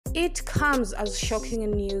It comes as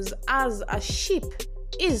shocking news as a sheep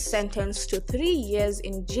is sentenced to 3 years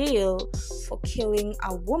in jail for killing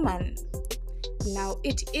a woman. Now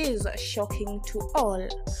it is shocking to all.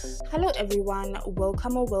 Hello everyone,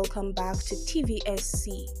 welcome back to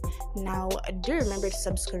TVSC. Now do remember to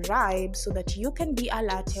subscribe so that you can be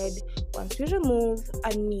alerted once we remove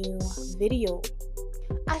a new video.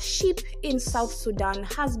 A sheep in South Sudan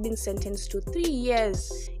has been sentenced to 3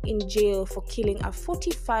 years in jail for killing a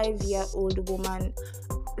 45-year-old woman,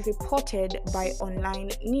 reported by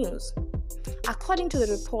online news. According to the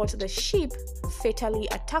report, the sheep fatally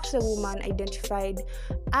attacked the woman identified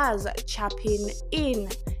as Chapin in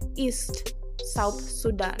East South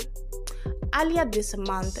Sudan earlier this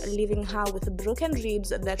month, leaving her with broken ribs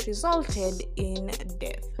that resulted in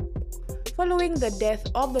death. Following the death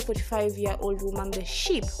of the 45-year-old woman, the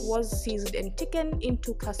sheep was seized and taken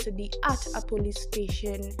into custody at a police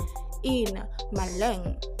station in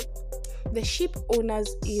Kïllïñg. The sheep owner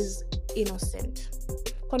is innocent.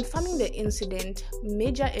 Confirming the incident,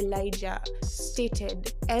 Major Elijah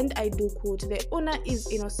stated, and I do quote, "The owner is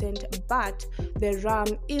innocent, but the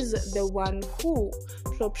ram is the one who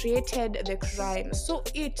perpetrated the crime, so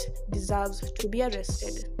it deserves to be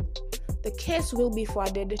arrested. The case will be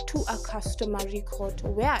forwarded to a customary court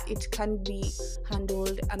where it can be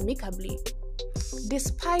handled amicably."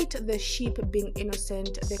 Despite the sheep being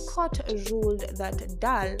innocent, the court ruled that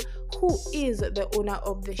Dal, who is the owner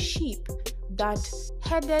of the sheep that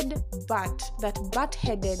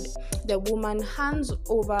butt-headed the woman, hands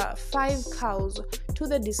over 5 cows to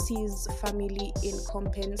the deceased family in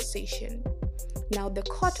compensation. Now, the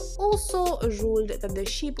court also ruled that the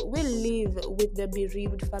sheep will live with the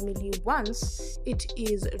bereaved family once it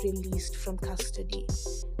is released from custody.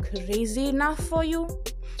 Crazy enough for you?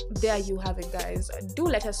 There you have it, guys. Do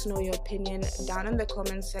let us know your opinion down in the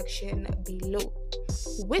comment section below.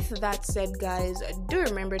 With that said, guys, do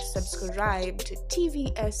remember to subscribe to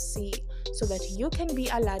TVSC so that you can be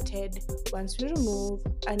alerted once we remove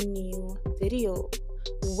a new video.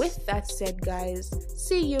 With that said, guys,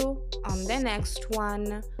 see you on the next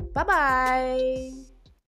one. Bye bye.